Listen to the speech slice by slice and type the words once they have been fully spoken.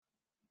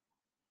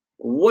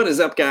What is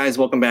up, guys?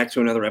 Welcome back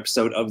to another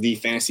episode of the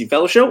Fantasy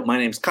Fellow Show. My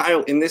name's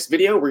Kyle. In this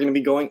video, we're going to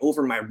be going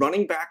over my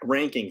running back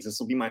rankings. This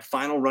will be my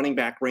final running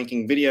back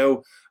ranking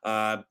video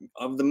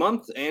of the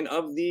month and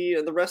of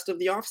the rest of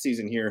the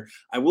offseason here.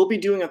 I will be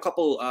doing a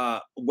couple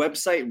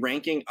website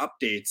ranking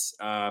updates,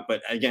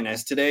 but again,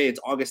 as today, it's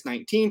August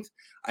 19th.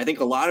 I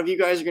think a lot of you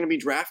guys are going to be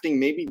drafting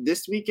maybe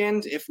this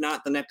weekend, if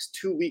not the next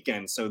 2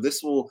 weekends. So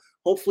this will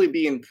hopefully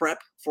be in prep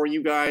for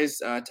you guys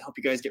to help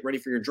you guys get ready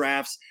for your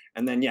drafts.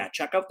 And then, yeah,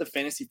 check out the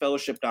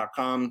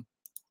fantasyfellowship.com.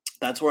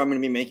 That's where I'm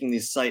going to be making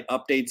these site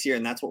updates here,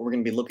 and that's what we're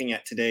going to be looking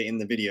at today in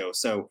the video.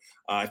 So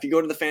if you go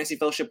to the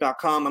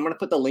fantasyfellowship.com, I'm going to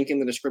put the link in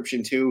the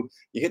description too.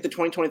 You hit the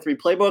 2023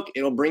 playbook,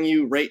 it'll bring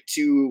you right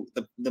to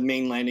the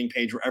main landing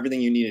page where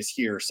everything you need is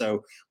here.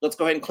 So let's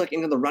go ahead and click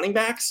into the running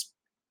backs.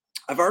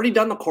 I've already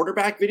done the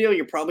quarterback video.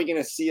 You're probably going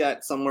to see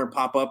that somewhere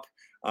pop up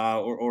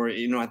or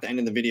at the end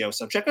of the video.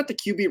 So check out the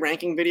QB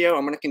ranking video.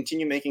 I'm going to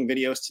continue making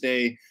videos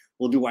today.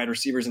 We'll do wide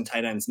receivers and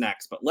tight ends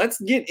next. But let's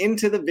get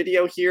into the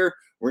video here.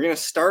 We're going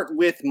to start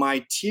with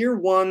my tier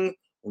 1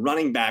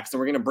 running backs. And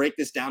we're going to break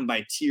this down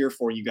by tier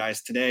for you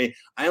guys today.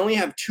 I only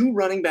have 2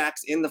 running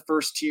backs in the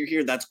first tier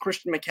here. That's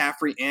Christian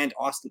McCaffrey and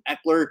Austin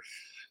Ekeler.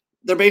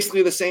 They're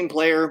basically the same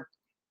player.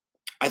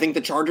 I think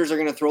the Chargers are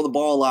going to throw the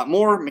ball a lot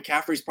more.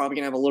 McCaffrey's probably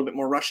going to have a little bit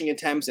more rushing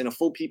attempts in a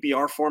full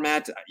PPR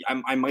format.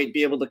 I might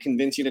be able to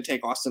convince you to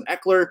take Austin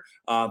Ekeler.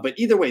 But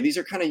either way, these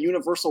are kind of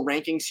universal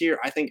rankings here.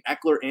 I think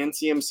Ekeler and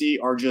CMC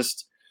are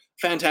just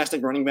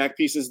fantastic running back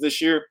pieces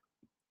this year.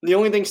 The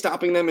only thing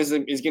stopping them is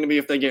going to be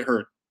if they get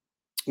hurt.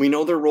 We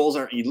know their roles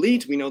are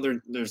elite. We know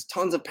there's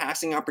tons of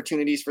passing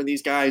opportunities for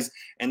these guys,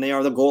 and they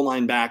are the goal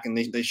line back, and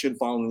they should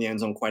fall in the end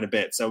zone quite a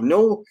bit. So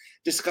no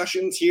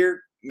discussions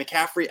here.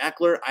 McCaffrey,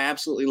 Ekeler, I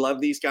absolutely love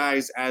these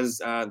guys as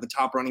the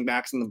top running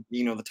backs and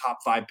the top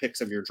 5 picks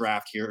of your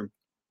draft here.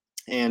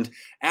 And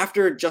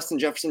after Justin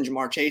Jefferson,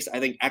 Jamar Chase, I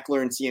think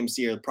Ekeler and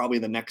CMC are probably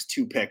the next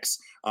 2 picks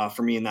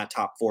for me in that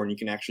top 4, and you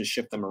can actually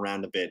shift them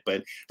around a bit.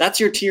 But that's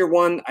your tier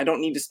 1. I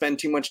don't need to spend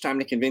too much time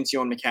to convince you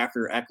on McCaffrey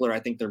or Ekeler. I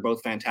think they're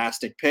both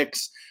fantastic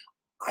picks.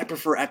 I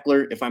prefer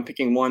Ekeler. If I'm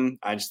picking one,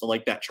 I just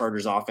like that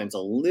Chargers offense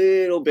a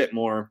little bit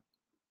more.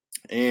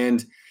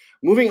 And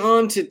moving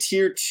on to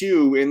tier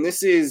 2, and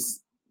this is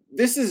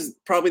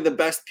probably the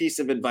best piece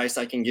of advice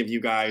I can give you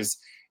guys.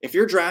 If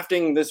you're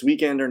drafting this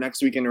weekend or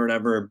next weekend or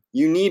whatever,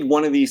 you need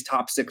one of these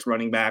top 6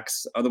 running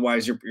backs.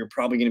 Otherwise, you're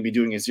probably going to be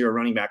doing a 0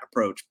 running back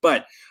approach.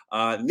 But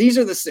these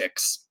are the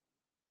 6.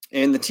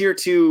 And the tier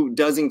 2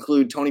 does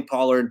include Tony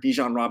Pollard,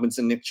 Bijan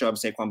Robinson, Nick Chubb,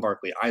 Saquon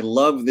Barkley. I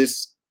love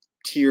this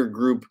tier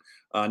group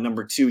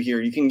number 2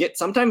 here. You can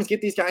sometimes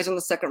get these guys in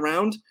the second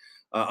round.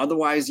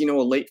 Otherwise, a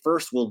late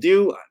first will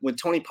do. With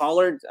Tony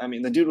Pollard, I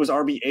mean, the dude was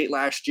RB8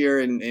 last year,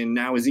 and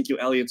now Ezekiel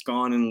Elliott's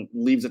gone and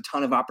leaves a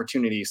ton of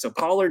opportunities. So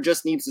Pollard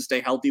just needs to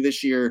stay healthy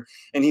this year,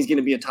 and he's going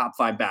to be a top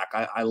 5 back.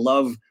 I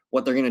love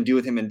what they're going to do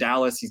with him in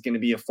Dallas. He's going to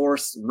be a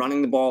force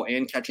running the ball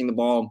and catching the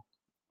ball.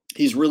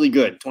 He's really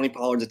good. Tony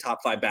Pollard's a top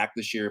 5 back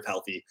this year if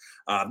healthy.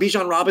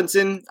 Bijan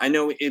Robinson, I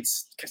know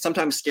it's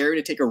sometimes scary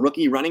to take a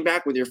rookie running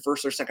back with your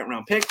first or second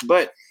round pick,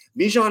 but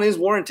Bijan is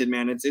warranted,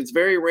 man. It's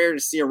very rare to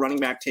see a running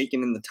back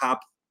taken in the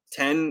top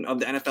 10 of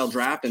the NFL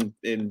draft, and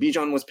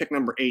Bijan was pick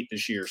number 8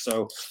 this year.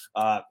 So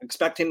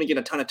expect him to get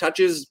a ton of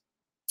touches,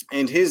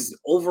 and his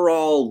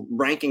overall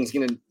ranking is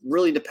going to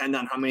really depend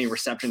on how many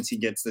receptions he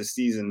gets this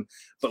season.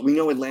 But we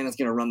know Atlanta's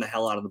going to run the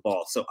hell out of the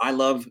ball. So I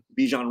love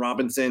Bijan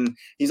Robinson.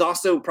 He's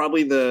also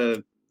probably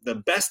the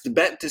best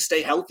bet to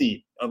stay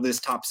healthy of this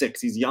top 6.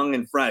 He's young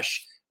and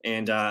fresh,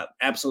 and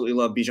absolutely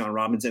love Bijan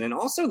Robinson. And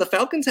also the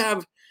Falcons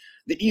have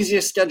the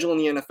easiest schedule in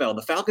the NFL.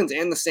 The Falcons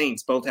and the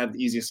Saints both have the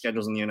easiest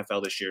schedules in the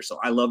NFL this year. So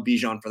I love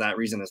Bijan for that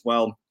reason as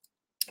well.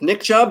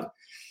 Nick Chubb's,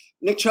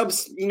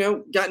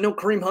 got no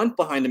Kareem Hunt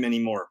behind him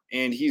anymore.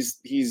 And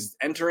he's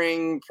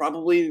entering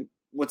probably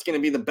what's going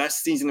to be the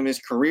best season of his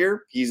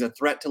career. He's a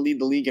threat to lead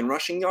the league in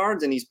rushing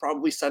yards, and he's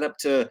probably set up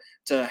to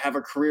have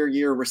a career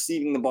year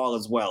receiving the ball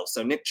as well.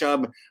 So Nick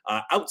Chubb,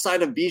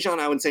 outside of Bijan,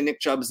 I would say Nick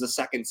Chubb is the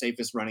second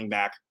safest running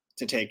back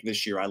to take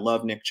this year. I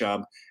love Nick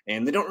Chubb,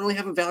 and they don't really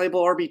have a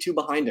valuable RB2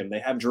 behind him. They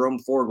have Jerome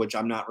Ford, which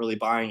I'm not really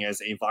buying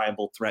as a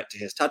viable threat to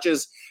his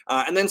touches.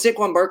 And then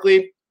Saquon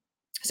Barkley.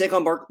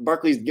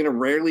 Barkley's going to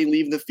rarely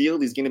leave the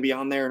field. He's going to be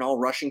on there in all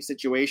rushing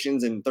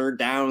situations and third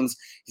downs.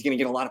 He's going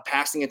to get a lot of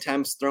passing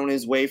attempts thrown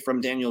his way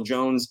from Daniel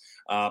Jones.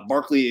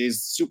 Barkley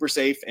is super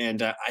safe,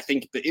 and I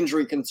think the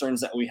injury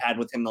concerns that we had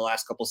with him the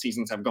last couple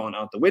seasons have gone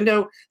out the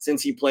window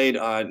since he played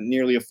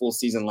nearly a full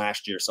season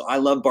last year. So I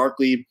love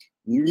Barkley.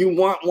 You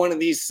want one of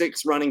these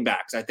 6 running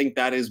backs. I think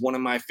that is one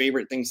of my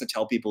favorite things to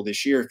tell people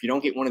this year. If you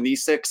don't get one of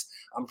these 6,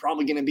 I'm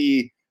probably going to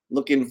be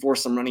looking for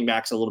some running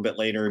backs a little bit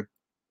later.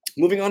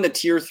 Moving on to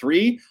tier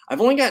 3,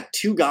 I've only got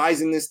 2 guys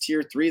in this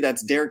tier 3.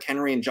 That's Derrick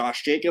Henry and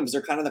Josh Jacobs.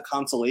 They're kind of the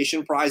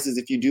consolation prizes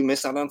if you do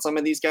miss out on some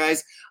of these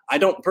guys. I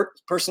don't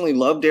personally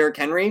love Derrick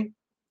Henry.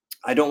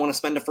 I don't want to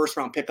spend a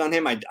first-round pick on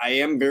him. I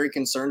am very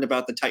concerned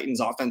about the Titans'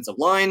 offensive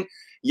line.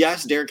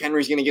 Yes, Derrick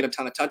Henry's going to get a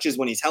ton of touches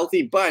when he's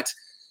healthy, but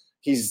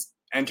he's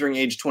entering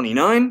age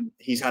 29.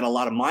 He's had a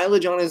lot of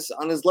mileage on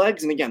his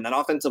legs. And again, that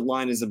offensive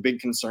line is a big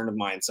concern of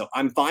mine. So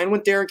I'm fine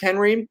with Derrick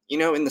Henry,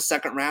 in the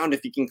second round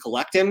if you can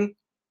collect him.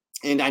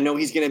 And I know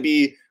he's going to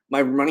be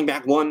my running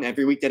back one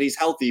every week that he's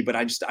healthy, but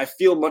I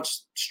feel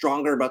much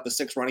stronger about the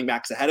 6 running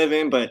backs ahead of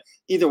him. But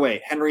either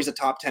way, Henry's a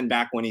top 10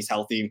 back when he's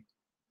healthy.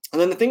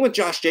 And then the thing with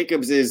Josh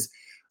Jacobs is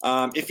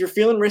if you're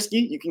feeling risky,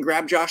 you can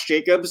grab Josh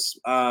Jacobs.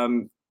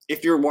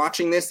 If you're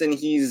watching this and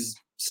he's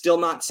still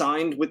not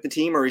signed with the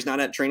team or he's not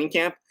at training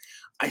camp,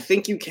 I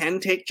think you can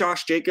take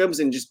Josh Jacobs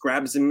and just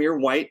grab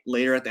Zamir White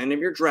later at the end of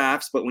your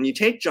drafts. But when you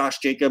take Josh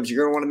Jacobs,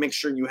 you're going to want to make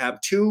sure you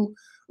have 2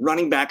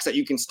 running backs that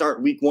you can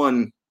start week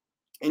 1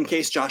 in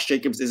case Josh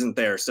Jacobs isn't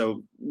there.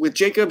 So with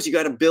Jacobs, you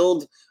got to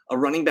build a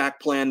running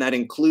back plan that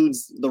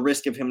includes the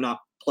risk of him not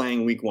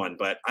playing week 1.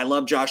 But I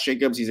love Josh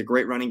Jacobs. He's a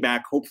great running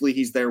back. Hopefully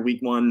he's there week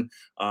 1.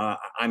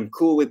 I'm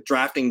cool with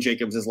drafting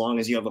Jacobs as long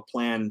as you have a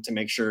plan to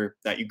make sure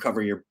that you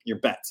cover your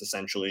bets,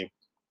 essentially.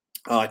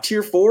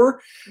 Tier 4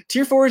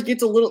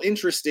 gets a little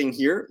interesting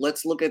here.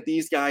 Let's look at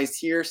these guys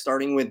here,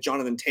 starting with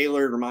Jonathan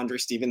Taylor, Rhamondre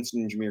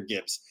Stevenson, and Jahmyr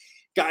Gibbs.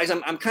 Guys,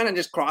 I'm kind of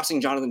just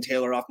crossing Jonathan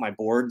Taylor off my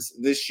boards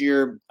this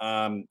year.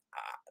 Kind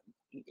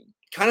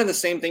of the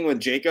same thing with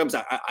Jacobs.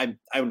 I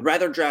would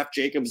rather draft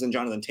Jacobs than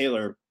Jonathan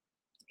Taylor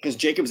because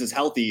Jacobs is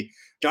healthy.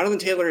 Jonathan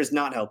Taylor is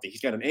not healthy.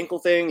 He's got an ankle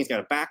thing. He's got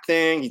a back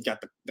thing. He's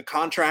got the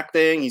contract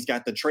thing. He's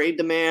got the trade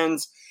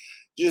demands.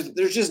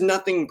 There's just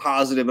nothing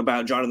positive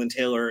about Jonathan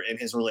Taylor and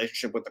his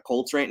relationship with the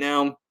Colts right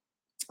now.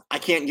 I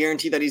can't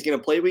guarantee that he's going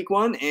to play week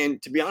 1.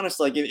 And to be honest,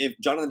 like if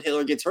Jonathan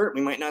Taylor gets hurt,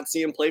 we might not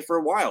see him play for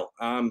a while.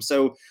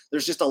 So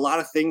there's just a lot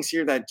of things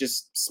here that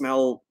just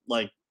smell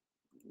like,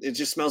 it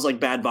just smells like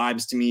bad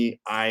vibes to me.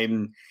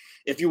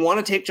 If you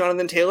want to take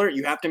Jonathan Taylor,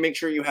 you have to make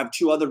sure you have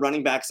 2 other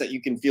running backs that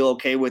you can feel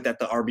okay with at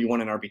the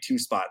RB1 and RB2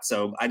 spot.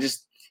 So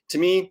to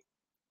me,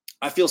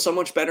 I feel so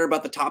much better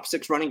about the top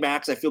 6 running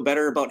backs. I feel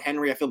better about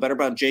Henry. I feel better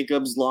about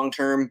Jacobs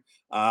long-term.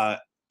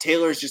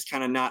 Taylor's just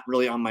kind of not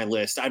really on my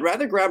list. I'd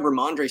rather grab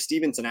Rhamondre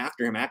Stevenson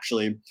after him,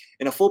 actually.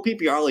 In a full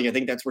PPR league, I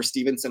think that's where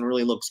Stevenson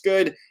really looks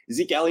good.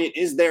 Zeke Elliott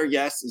is there,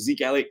 yes.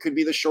 Zeke Elliott could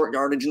be the short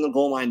yardage in the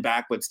goal line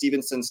back, but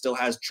Stevenson still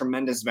has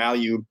tremendous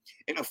value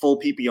in a full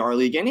PPR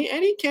league, and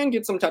he can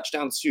get some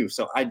touchdowns too.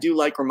 So I do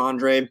like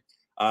Rhamondre.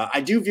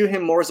 I do view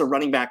him more as a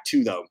running back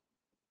too, though.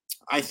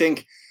 I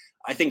think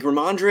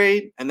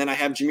Rhamondre, and then I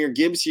have Jahmyr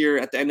Gibbs here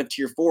at the end of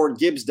tier 4.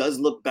 Gibbs does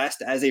look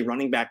best as a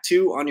running back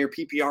 2 on your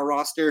PPR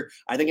roster.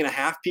 I think in a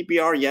half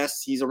PPR,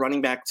 yes, he's a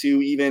running back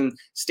 2. Even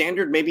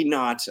standard, maybe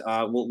not.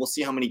 We'll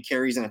see how many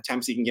carries and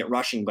attempts he can get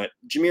rushing. But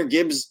Jahmyr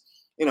Gibbs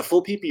in a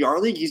full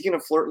PPR league, he's going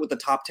to flirt with the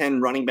top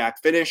 10 running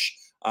back finish.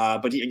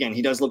 But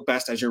he does look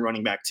best as your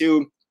running back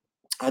 2.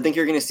 I think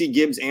you're going to see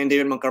Gibbs and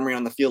David Montgomery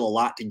on the field a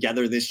lot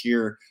together this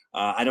year.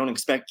 I don't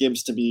expect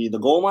Gibbs to be the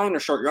goal line or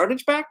short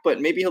yardage back,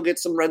 but maybe he'll get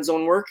some red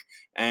zone work.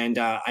 And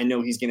I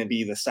know he's going to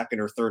be the 2nd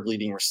or 3rd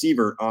leading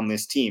receiver on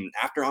this team.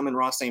 After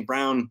Amon-Ra St.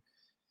 Brown,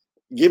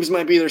 Gibbs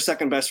might be their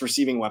 2nd best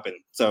receiving weapon.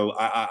 So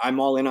I'm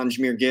all in on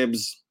Jahmyr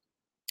Gibbs.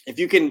 If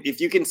you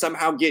can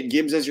somehow get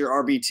Gibbs as your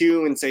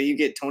RB2 and say you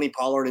get Tony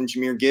Pollard and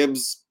Jahmyr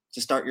Gibbs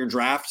to start your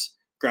draft,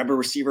 grab a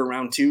receiver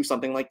round 2,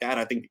 something like that,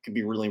 I think it could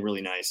be really,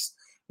 really nice.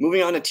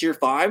 Moving on to tier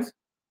 5.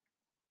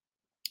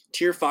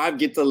 Tier 5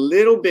 gets a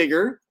little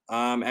bigger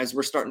as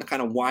we're starting to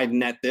kind of widen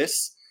net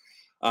this.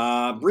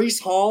 Breece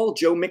Hall,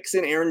 Joe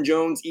Mixon, Aaron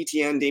Jones,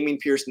 ETN,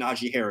 Dameon Pierce,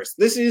 Najee Harris.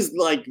 This is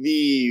like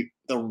the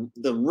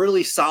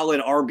really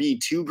solid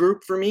RB2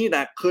 group for me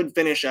that could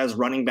finish as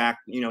running back,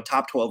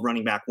 top 12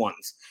 running back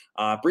ones.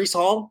 Breece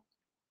Hall,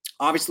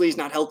 obviously he's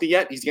not healthy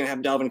yet. He's going to have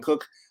Dalvin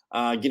Cook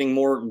getting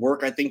more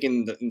work, I think,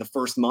 in the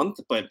first month.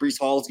 But Breece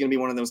Hall is going to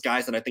be one of those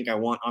guys that I think I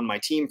want on my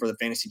team for the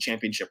fantasy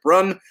championship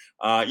run.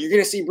 You're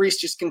going to see Breece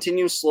just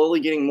continue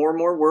slowly getting more and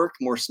more work,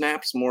 more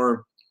snaps,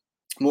 more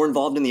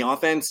involved in the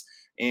offense.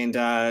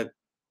 And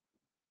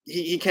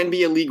he can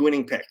be a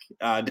league-winning pick,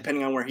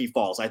 depending on where he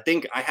falls. I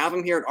think I have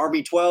him here at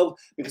RB12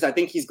 because I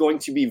think he's going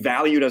to be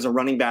valued as a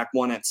running back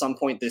 1 at some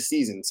point this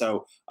season.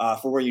 So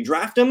for where you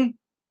draft him,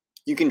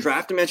 you can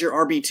draft him as your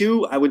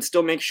RB2. I would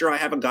still make sure I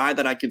have a guy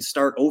that I could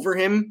start over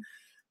him,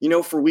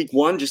 for week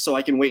 1, just so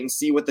I can wait and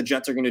see what the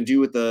Jets are going to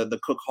do with the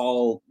Cook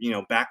Hall,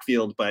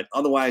 backfield. But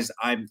otherwise,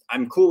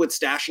 I'm cool with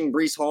stashing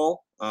Breece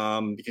Hall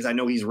because I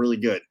know he's really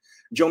good.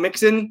 Joe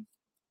Mixon,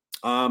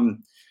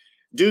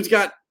 dude's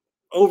got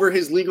over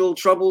his legal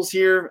troubles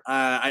here.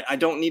 I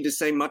don't need to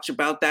say much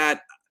about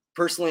that.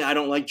 Personally, I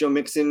don't like Joe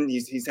Mixon.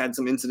 He's had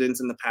some incidents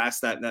in the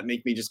past that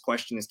make me just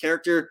question his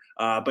character.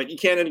 But you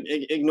can't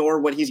ignore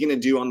what he's going to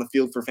do on the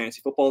field for fantasy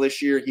football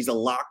this year. He's a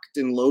locked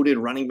and loaded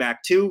running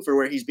back 2 for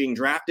where he's being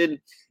drafted.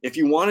 If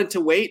you wanted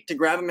to wait to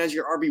grab him as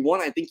your RB1,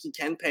 I think he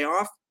can pay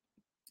off.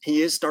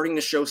 He is starting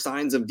to show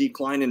signs of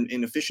decline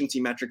in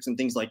efficiency metrics and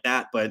things like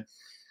that, but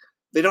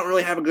they don't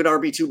really have a good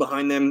RB2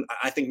 behind them.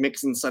 I think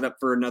Mixon's set up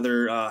for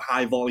another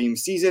high volume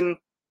season.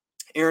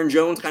 Aaron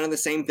Jones, kind of the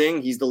same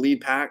thing. He's the lead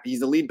back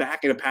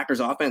in a Packers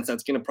offense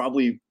that's going to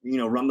probably,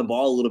 run the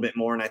ball a little bit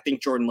more. And I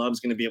think Jordan Love's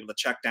going to be able to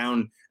check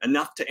down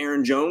enough to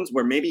Aaron Jones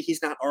where maybe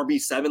he's not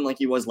RB7 like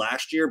he was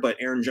last year, but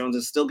Aaron Jones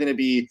is still going to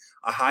be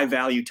a high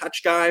value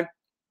touch guy.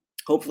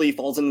 Hopefully he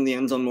falls into the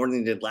end zone more than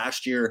he did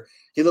last year.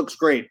 He looks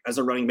great as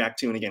a running back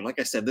too. And again, like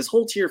I said, this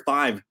whole tier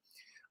 5,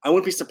 I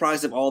wouldn't be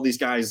surprised if all these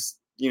guys,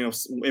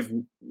 if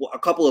a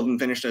couple of them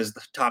finished as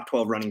the top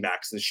 12 running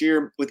backs this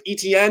year. With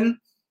ETN,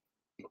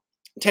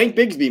 Tank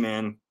Bigsby,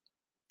 man,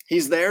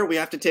 he's there. We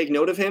have to take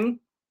note of him.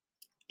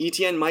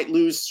 ETN might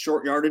lose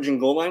short yardage and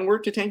goal line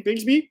work to Tank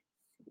Bigsby,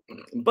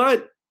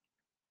 but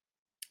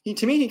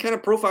to me, he kind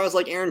of profiles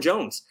like Aaron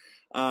Jones.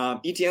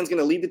 ETN's going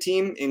to lead the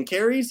team in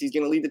carries. He's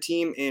going to lead the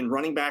team in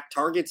running back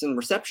targets and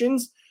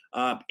receptions.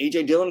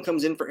 A.J. Dillon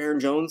comes in for Aaron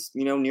Jones,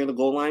 near the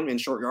goal line in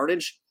short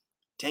yardage.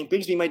 Tank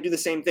Bigsby might do the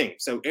same thing.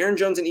 So Aaron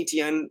Jones and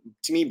ETN,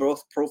 to me,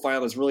 both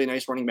profile as really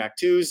nice running back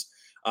twos.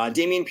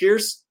 Dameon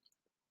Pierce,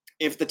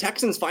 if the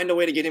Texans find a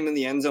way to get him in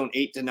the end zone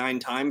 8 to 9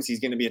 times, he's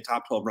going to be a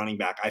top 12 running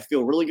back. I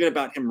feel really good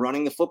about him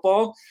running the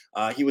football.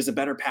 He was a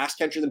better pass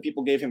catcher than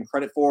people gave him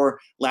credit for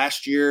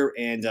last year.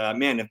 And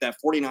man, if that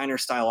 49er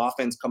style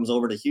offense comes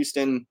over to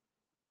Houston,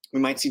 we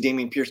might see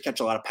Dameon Pierce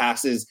catch a lot of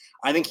passes.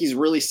 I think he's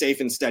really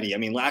safe and steady. I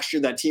mean, last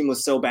year that team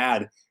was so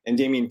bad, and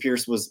Dameon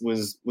Pierce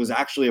was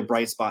actually a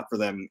bright spot for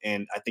them.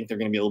 And I think they're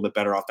going to be a little bit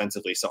better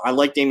offensively. So I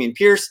like Dameon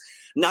Pierce.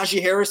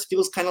 Najee Harris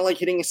feels kind of like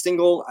hitting a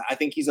single. I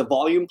think he's a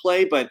volume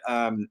play, but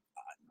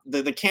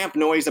the camp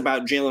noise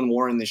about Jaylen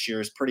Warren this year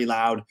is pretty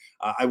loud.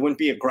 I wouldn't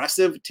be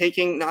aggressive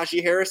taking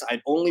Najee Harris.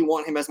 I'd only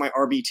want him as my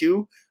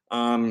RB2.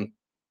 I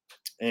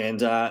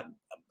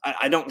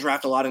don't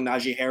draft a lot of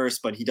Najee Harris,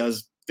 but he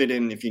does fit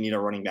in if you need a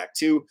running back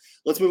too.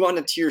 Let's move on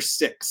to tier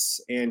 6.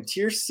 And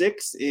tier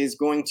 6 is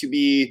going to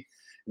be,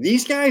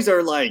 these guys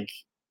are like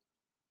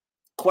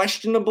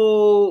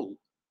questionable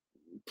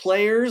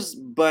players,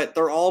 but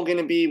they're all going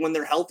to be, when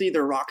they're healthy,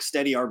 they're rock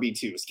steady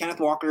RB2s. Kenneth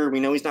Walker, we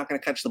know he's not going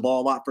to catch the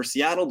ball a lot for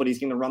Seattle, but he's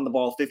going to run the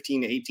ball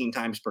 15 to 18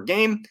 times per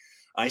game.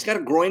 He's got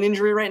a groin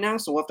injury right now,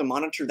 so we'll have to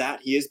monitor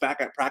that. He is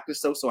back at practice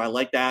though, so I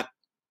like that.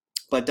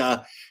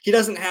 But he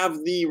doesn't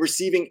have the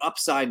receiving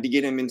upside to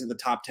get him into the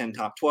top 10,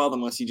 top 12,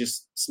 unless he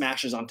just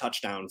smashes on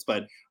touchdowns.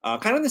 But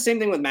kind of the same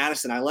thing with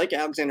Madison. I like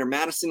Alexander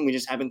Madison. We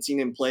just haven't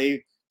seen him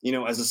play,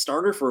 as a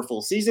starter for a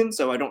full season.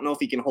 So I don't know if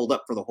he can hold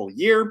up for the whole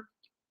year.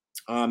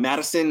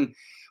 Madison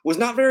was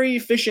not very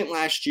efficient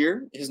last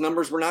year. His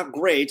numbers were not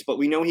great, but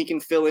we know he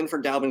can fill in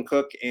for Dalvin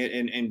Cook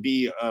and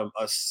be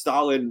a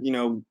solid,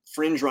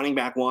 fringe running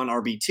back 1,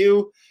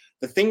 RB2.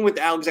 The thing with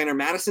Alexander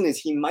Madison is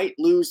he might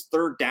lose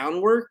third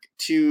down work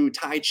to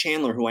Ty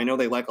Chandler, who I know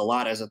they like a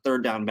lot as a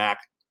third down back.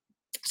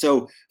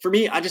 So for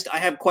me, I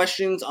have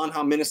questions on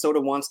how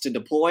Minnesota wants to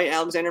deploy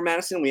Alexander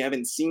Madison. We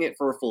haven't seen it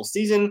for a full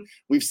season.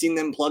 We've seen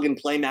them plug and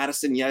play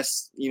Madison,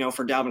 yes,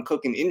 for Dalvin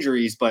Cook and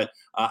injuries, but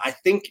I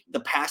think the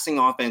passing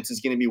offense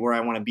is going to be where I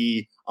want to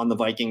be on the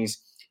Vikings.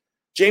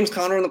 James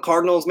Conner and the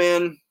Cardinals,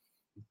 man,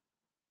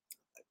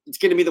 it's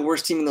going to be the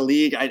worst team in the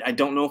league. I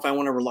don't know if I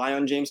want to rely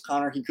on James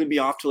Conner. He could be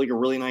off to like a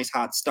really nice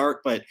hot start,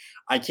 but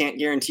I can't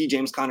guarantee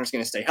James Conner's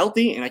going to stay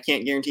healthy, and I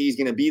can't guarantee he's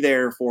going to be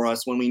there for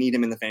us when we need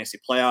him in the fantasy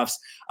playoffs.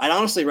 I'd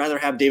honestly rather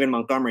have David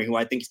Montgomery, who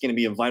I think is going to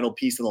be a vital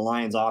piece of the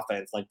Lions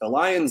offense. Like the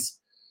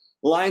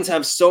Lions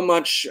have so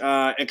much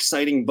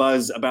exciting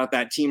buzz about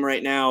that team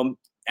right now.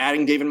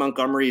 Adding David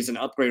Montgomery is an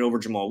upgrade over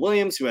Jamal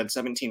Williams, who had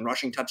 17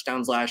 rushing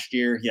touchdowns last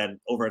year. He had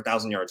over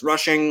 1,000 yards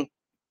rushing.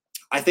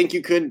 I think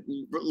you could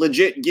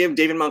legit give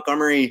David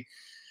Montgomery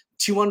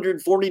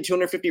 240,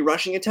 250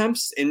 rushing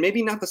attempts, and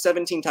maybe not the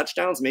 17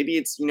 touchdowns. Maybe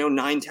it's,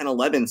 9, 10,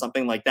 11,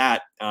 something like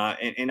that.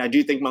 And I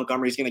do think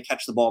Montgomery's going to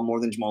catch the ball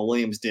more than Jamal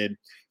Williams did.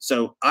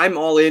 So I'm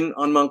all in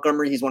on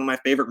Montgomery. He's one of my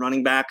favorite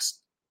running backs.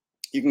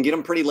 You can get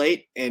him pretty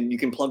late, and you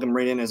can plug him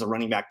right in as a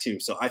running back too.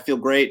 So I feel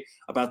great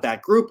about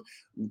that group.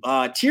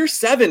 Tier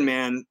 7,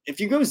 man, if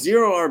you go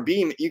 0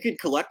 RB, you could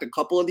collect a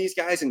couple of these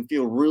guys and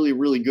feel really,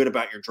 really good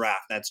about your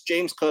draft. That's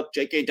James Cook,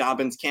 J.K.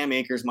 Dobbins, Cam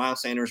Akers,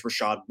 Miles Sanders,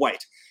 Rachaad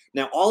White.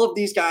 Now, all of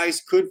these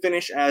guys could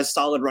finish as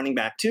solid running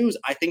back twos.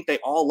 I think they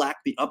all lack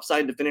the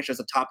upside to finish as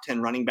a top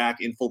 10 running back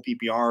in full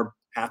PPR,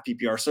 half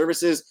PPR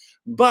services.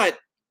 But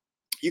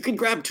you could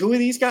grab 2 of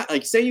these guys.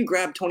 Like, say you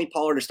grab Tony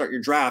Pollard to start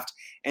your draft,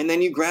 and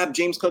then you grab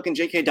James Cook and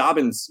J.K.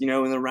 Dobbins, in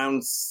the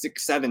round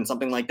 6, 7,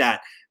 something like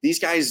that. These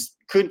guys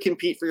could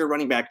compete for your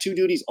running back 2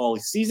 duties all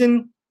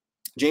season.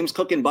 James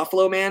Cook in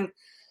Buffalo, man,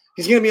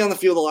 he's going to be on the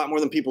field a lot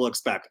more than people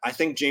expect. I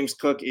think James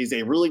Cook is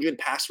a really good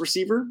pass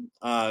receiver,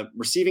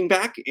 receiving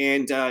back,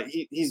 and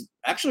he's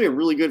actually a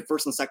really good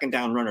first and second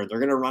down runner. They're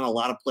going to run a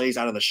lot of plays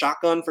out of the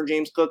shotgun for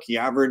James Cook. He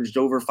averaged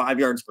over 5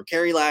 yards per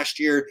carry last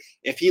year.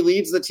 If he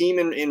leads the team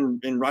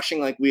in rushing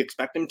like we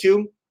expect him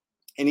to,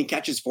 and he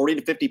catches 40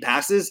 to 50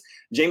 passes,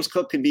 James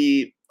Cook could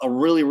be a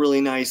really,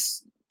 really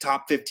nice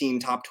top 15,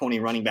 top 20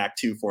 running back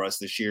too for us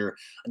this year.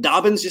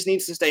 Dobbins just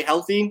needs to stay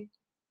healthy.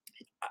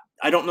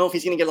 I don't know if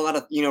he's going to get a lot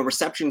of,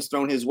 receptions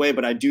thrown his way,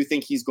 but I do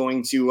think he's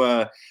going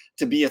to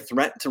be a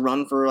threat to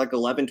run for like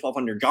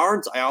 1,200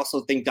 yards. I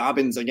also think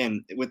Dobbins,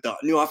 again, with the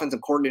new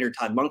offensive coordinator,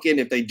 Todd Monken,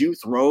 if they do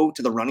throw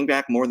to the running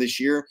back more this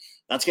year,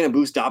 that's going to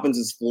boost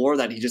Dobbins' floor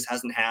that he just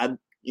hasn't had,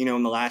 in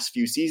the last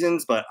few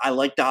seasons. But I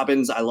like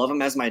Dobbins. I love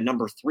him as my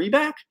number 3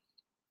 back,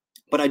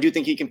 but I do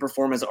think he can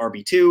perform as an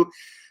RB2.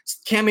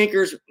 Cam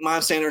Akers,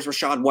 Miles Sanders,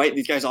 Rachaad White,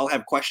 these guys all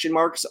have question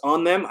marks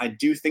on them. I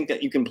do think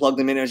that you can plug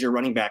them in as your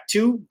running back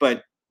too,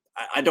 but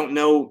I don't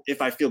know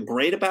if I feel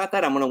great about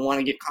that. I'm going to want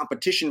to get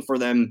competition for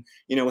them,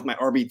 with my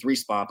RB3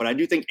 spot. But I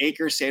do think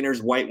Akers,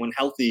 Sanders, White, when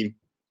healthy,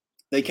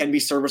 they can be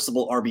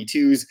serviceable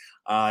RB2s.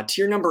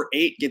 Tier number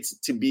 8 gets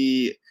to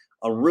be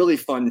a really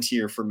fun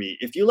tier for me.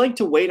 If you like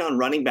to wait on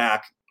running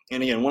back,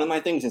 and again, one of my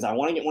things is I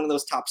want to get one of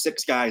those top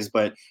 6 guys,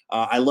 but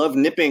I love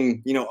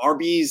nipping,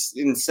 RBs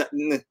in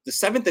the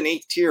 7th and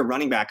 8th tier of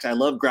running backs. I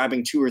love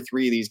grabbing 2 or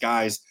 3 of these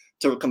guys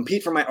to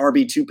compete for my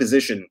RB2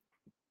 position.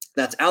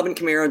 That's Alvin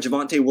Kamara,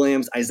 Javonte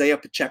Williams, Isaiah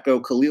Pacheco,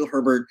 Khalil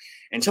Herbert,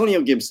 Antonio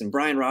Gibson,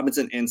 Brian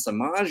Robinson, and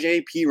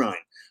Samaje Perine.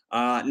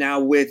 Now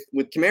with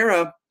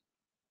Kamara,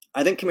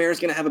 I think Kamara is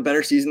going to have a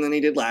better season than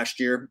he did last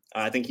year.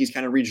 I think he's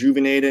kind of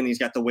rejuvenated, and he's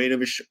got the weight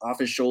of off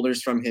his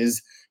shoulders from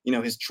his,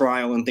 his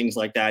trial and things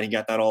like that. He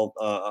got that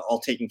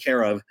all taken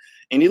care of,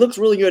 and he looks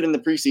really good in the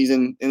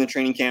preseason, in the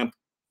training camp.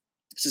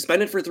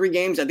 Suspended for 3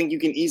 games, I think you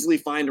can easily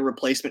find a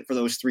replacement for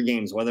those 3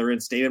 games, whether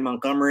it's David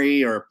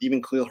Montgomery or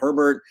even Khalil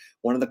Herbert,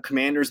 one of the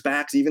Commanders'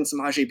 backs, even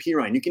Samaje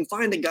Perine. You can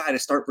find a guy to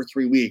start for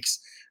 3 weeks.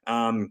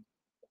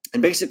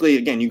 And basically,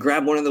 again, you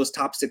grab one of those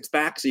top 6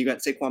 backs. So you got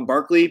Saquon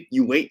Barkley.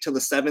 You wait till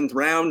the 7th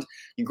round.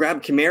 You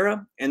grab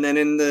Kamara. And then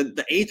in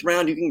the 8th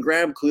round, you can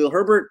grab Khalil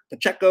Herbert,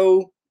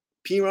 Pacheco,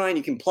 Perine.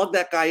 You can plug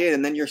that guy in,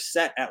 and then you're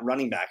set at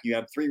running back. You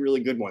have 3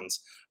 really good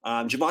ones.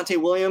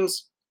 Javonte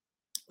Williams,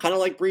 kind of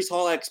like Breece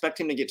Hall, I expect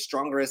him to get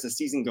stronger as the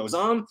season goes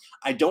on.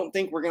 I don't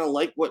think we're going to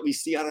like what we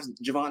see out of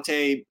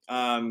Javonte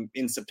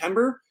in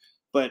September.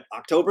 But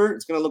October,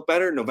 it's going to look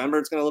better. November,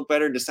 it's going to look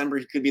better. December,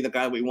 he could be the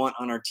guy we want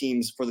on our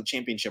teams for the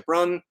championship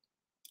run.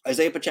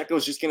 Isaiah Pacheco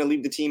is just going to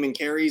lead the team in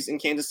carries in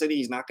Kansas City.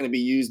 He's not going to be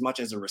used much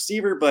as a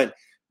receiver, but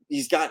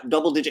he's got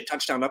double-digit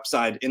touchdown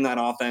upside in that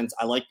offense.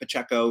 I like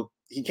Pacheco.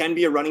 He can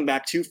be a running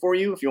back 2 for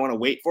you if you want to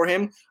wait for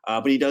him,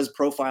 but he does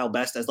profile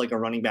best as like a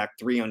running back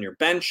 3 on your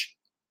bench.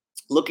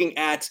 Looking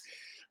at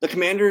the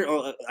Commander,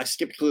 I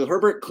skipped Khalil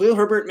Herbert. Khalil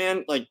Herbert,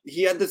 man, like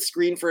he had the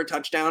screen for a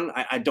touchdown.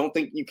 I don't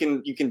think you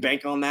can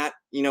bank on that,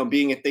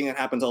 being a thing that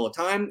happens all the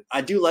time.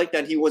 I do like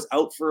that he was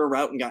out for a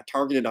route and got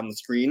targeted on the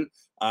screen,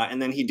 and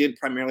then he did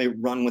primarily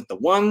run with the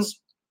ones.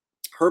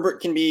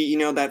 Herbert can be,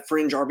 that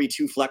fringe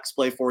RB2 flex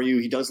play for you.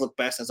 He does look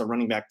best as a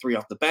running back 3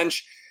 off the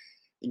bench.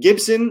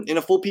 Gibson in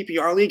a full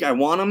PPR league, I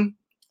want him.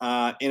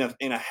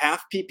 In a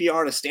half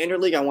PPR to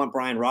standard league, I want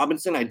Brian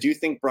Robinson. I do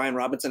think Brian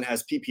Robinson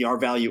has PPR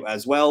value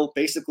as well.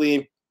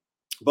 Basically,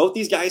 both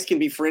these guys can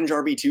be fringe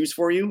RB2s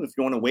for you if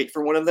you want to wait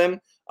for one of them.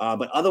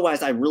 But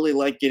otherwise, I really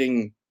like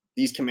getting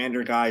these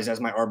Commander guys as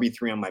my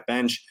RB3 on my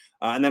bench.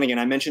 And then again,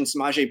 I mentioned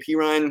Samaje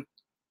Perine.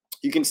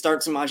 You can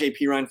start Samaje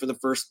Perine for the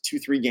first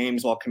 2-3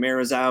 games while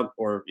Kamara's out,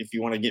 or if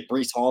you want to get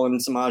Breece Hall and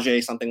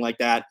Samaje, something like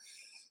that.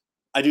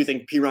 I do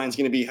think Perine's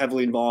going to be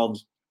heavily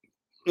involved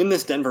in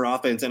this Denver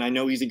offense, and I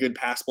know he's a good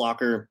pass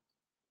blocker,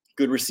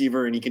 good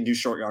receiver, and he can do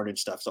short yardage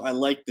stuff. So I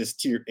like this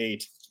tier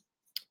 8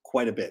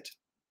 quite a bit.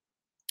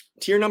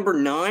 Tier number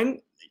 9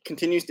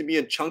 continues to be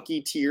a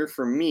chunky tier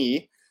for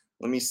me.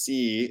 Let me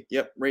see.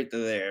 Yep, right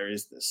there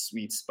is the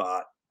sweet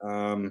spot.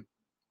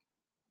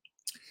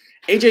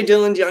 A.J.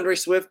 Dillon, DeAndre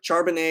Swift,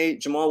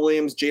 Charbonnet, Jamal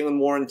Williams, Jalen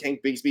Warren,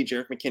 Tank Bigsby,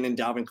 Jerick McKinnon,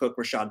 Dalvin Cook,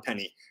 Rashad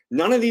Penny.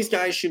 None of these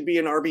guys should be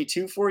an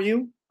RB2 for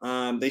you.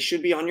 They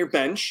should be on your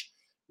bench.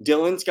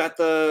 Dillon's got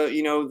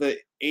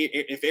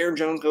if Aaron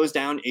Jones goes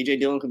down, A.J.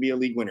 Dillon could be a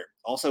league winner.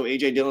 Also,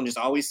 A.J. Dillon just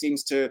always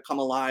seems to come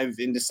alive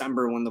in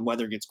December when the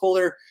weather gets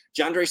colder.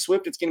 DeAndre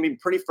Swift, it's going to be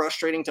pretty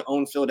frustrating to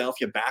own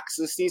Philadelphia backs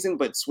this season,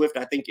 but Swift,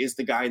 I think, is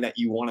the guy that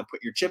you want to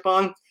put your chip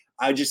on.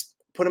 I just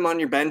put him on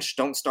your bench.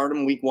 Don't start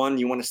him week 1.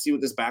 You want to see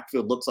what this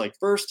backfield looks like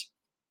first.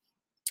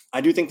 I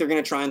do think they're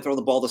going to try and throw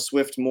the ball to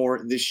Swift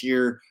more this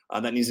year.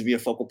 That needs to be a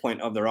focal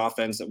point of their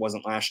offense. That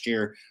wasn't last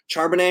year.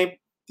 Charbonnet,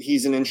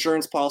 he's an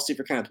insurance policy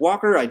for Kenneth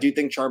Walker. I do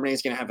think Charbonnet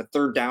is going to have a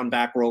 3rd down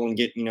back roll and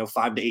get,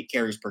 5 to 8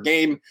 carries per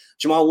game.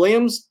 Jamal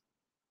Williams,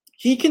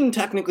 he can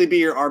technically be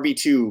your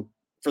RB2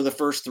 for the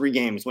first 3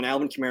 games. When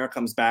Alvin Kamara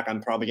comes back,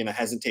 I'm probably going to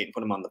hesitate and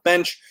put him on the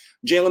bench.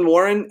 Jalen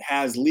Warren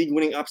has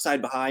league-winning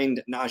upside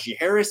behind Najee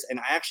Harris, and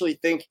I actually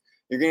think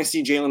you're going to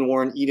see Jalen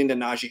Warren eat into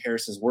Najee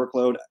Harris's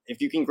workload. If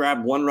you can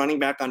grab one running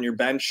back on your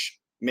bench,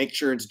 make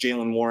sure it's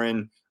Jalen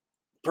Warren.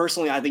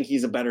 Personally, I think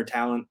he's a better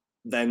talent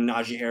than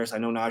Najee Harris. I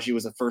know Najee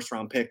was a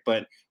 1st-round pick,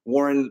 but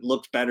Warren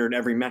looked better in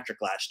every metric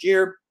last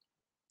year.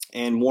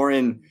 And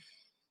Warren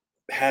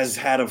has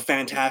had a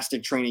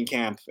fantastic training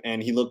camp,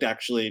 and he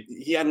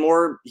had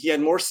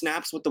more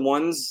snaps with the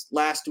ones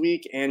last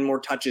week and more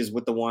touches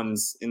with the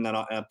ones in that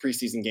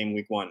preseason game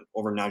week 1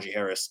 over Najee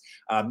Harris.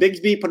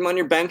 Bigsby, put him on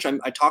your bench.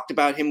 I talked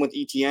about him with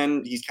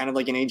ETN. He's kind of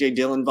like an A.J.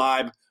 Dillon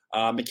vibe.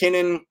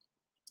 McKinnon,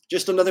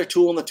 just another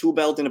tool in the tool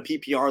belt in a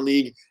PPR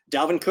league.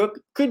 Dalvin Cook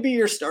could be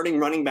your starting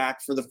running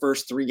back for the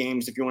first 3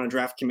 games if you want to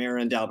draft Kamara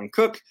and Dalvin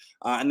Cook.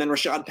 And then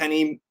Rashad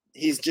Penny,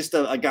 he's just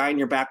a guy in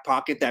your back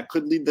pocket that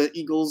could lead the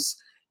Eagles,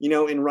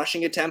 in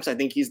rushing attempts. I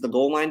think he's the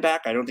goal line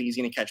back. I don't think he's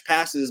going to catch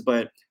passes,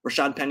 but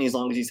Rashad Penny, as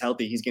long as he's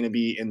healthy, he's going to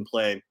be in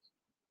play.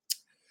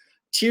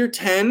 Tier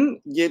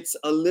 10 gets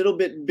a little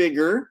bit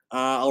bigger.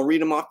 I'll read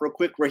them off real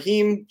quick.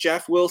 Raheem,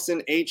 Jeff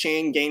Wilson,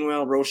 Achane,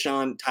 Gainwell,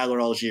 Roschon, Tyler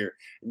Algier.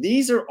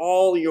 These are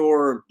all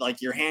your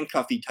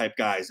handcuffy type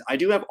guys. I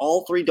do have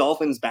all 3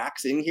 Dolphins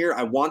backs in here.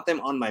 I want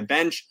them on my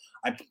bench.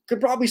 I could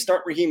probably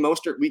start Raheem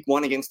Mostert week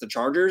 1 against the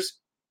Chargers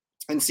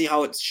and see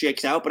how it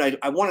shakes out. But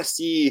I want to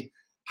see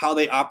how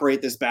they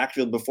operate this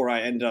backfield before I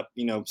end up,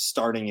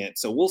 starting it.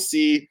 So we'll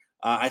see.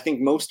 I think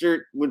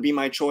Mostert would be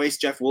my choice.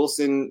 Jeff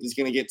Wilson is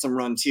going to get some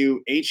run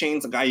too.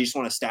 Achane's a guy you just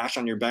want to stash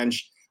on your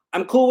bench.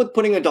 I'm cool with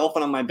putting a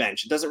Dolphin on my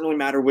bench. It doesn't really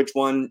matter which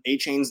one.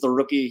 Achane's the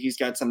rookie. He's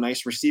got some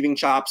nice receiving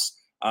chops.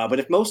 But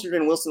if Mostert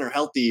and Wilson are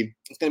healthy,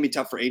 it's going to be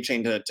tough for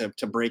Achane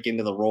to break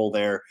into the role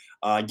there.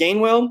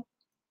 Gainwell,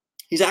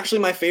 he's actually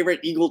my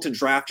favorite Eagle to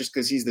draft just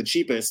because he's the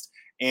cheapest.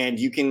 And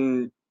you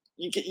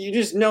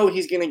just know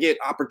he's going to get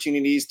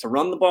opportunities to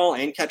run the ball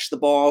and catch the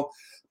ball.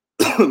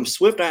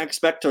 Swift, I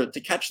expect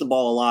to catch the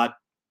ball a lot.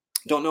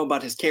 Don't know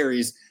about his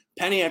carries.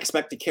 Penny, I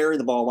expect to carry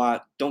the ball a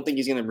lot. Don't think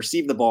he's going to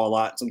receive the ball a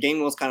lot. So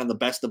Gainwell's kind of the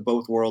best of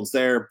both worlds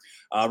there.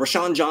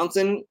 Rashawn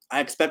Johnson,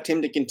 I expect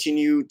him to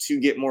continue to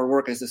get more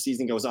work as the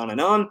season goes on and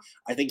on.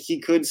 I think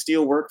he could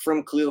steal work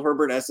from Khalil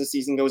Herbert as the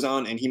season goes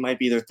on, and he might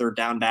be their 3rd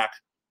down back.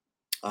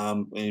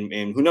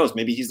 And who knows?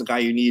 Maybe he's the guy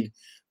you need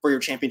for your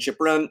championship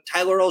run.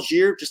 Tyler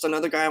Algier, just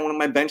another guy I want on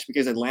my bench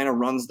because Atlanta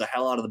runs the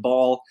hell out of the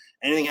ball.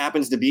 Anything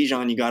happens to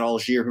Bijan, you got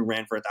Algier, who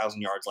ran for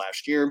 1,000 yards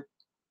last year.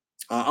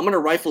 I'm going to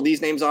rifle these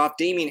names off.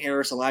 Damian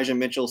Harris, Elijah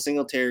Mitchell,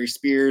 Singletary,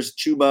 Spears,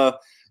 Chuba,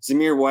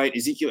 Zamir White,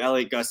 Ezekiel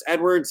Elliott, Gus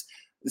Edwards.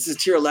 This is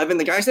tier 11.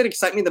 The guys that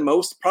excite me the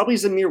most, probably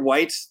Zamir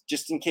White,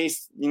 just in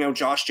case,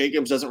 Josh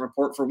Jacobs doesn't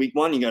report for week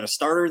 1. You got a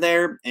starter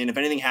there. And if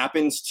anything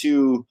happens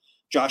to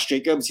Josh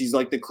Jacobs, he's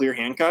like the clear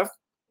handcuff.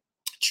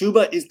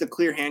 Chuba is the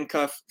clear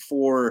handcuff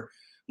for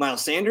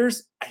Miles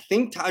Sanders. I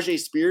think Tajay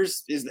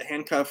Spears is the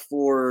handcuff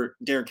for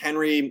Derrick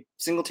Henry.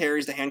 Singletary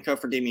is the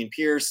handcuff for Dameon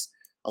Pierce.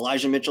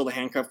 Elijah Mitchell, the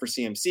handcuff for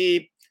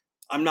CMC.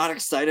 I'm not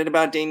excited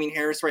about Damian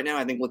Harris right now.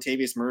 I think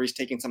Latavius Murray's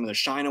taking some of the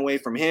shine away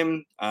from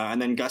him.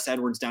 And then Gus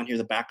Edwards down here,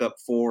 the backup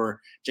for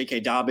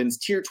J.K. Dobbins.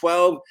 Tier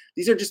 12,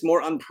 these are just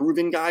more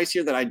unproven guys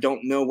here that I don't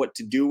know what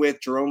to do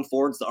with. Jerome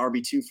Ford's the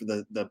RB2 for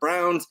the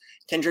Browns.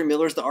 Kendre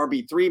Miller's the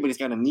RB3, but he's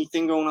got a knee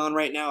thing going on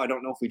right now. I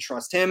don't know if we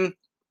trust him.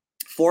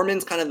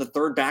 Foreman's kind of the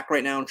 3rd back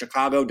right now in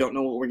Chicago. Don't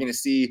know what we're going to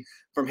see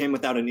from him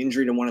without an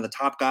injury to one of the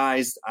top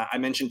guys. I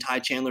mentioned Ty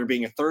Chandler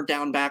being a 3rd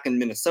down back in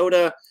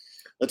Minnesota.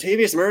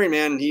 Latavius Murray,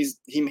 man,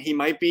 he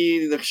might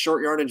be the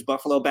short yardage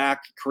Buffalo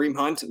back. Kareem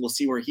Hunt, we'll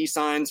see where he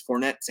signs.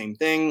 Fournette, same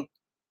thing.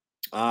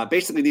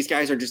 Basically, these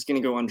guys are just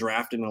going to go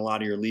undrafted in a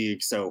lot of your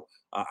leagues. So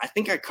I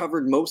think I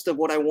covered most of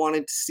what I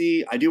wanted to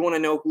see. I do want to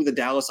know who the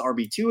Dallas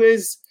RB2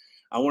 is.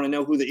 I want to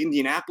know who the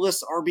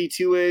Indianapolis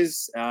RB2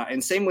 is.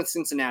 And same with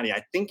Cincinnati.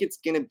 I think it's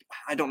going to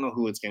 – I don't know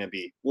who it's going to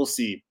be. We'll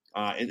see.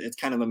 It's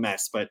kind of a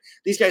mess. But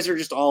these guys are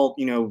just all,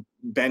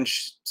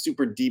 bench,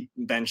 super deep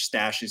bench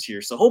stashes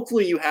here. So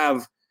hopefully you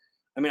have –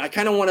 I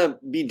kind of want to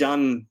be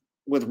done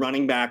with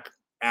running back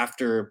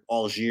after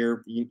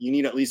Algier. You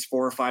need at least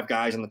 4 or 5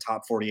 guys in the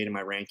top 48 in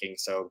my ranking.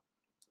 So,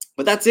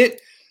 but that's it.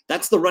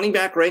 That's the running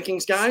back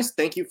rankings, guys.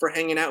 Thank you for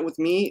hanging out with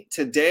me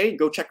today.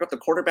 Go check out the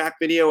quarterback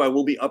video. I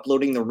will be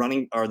uploading the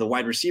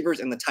wide receivers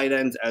and the tight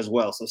ends as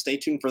well. So stay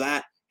tuned for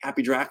that.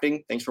 Happy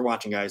drafting. Thanks for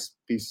watching, guys.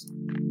 Peace.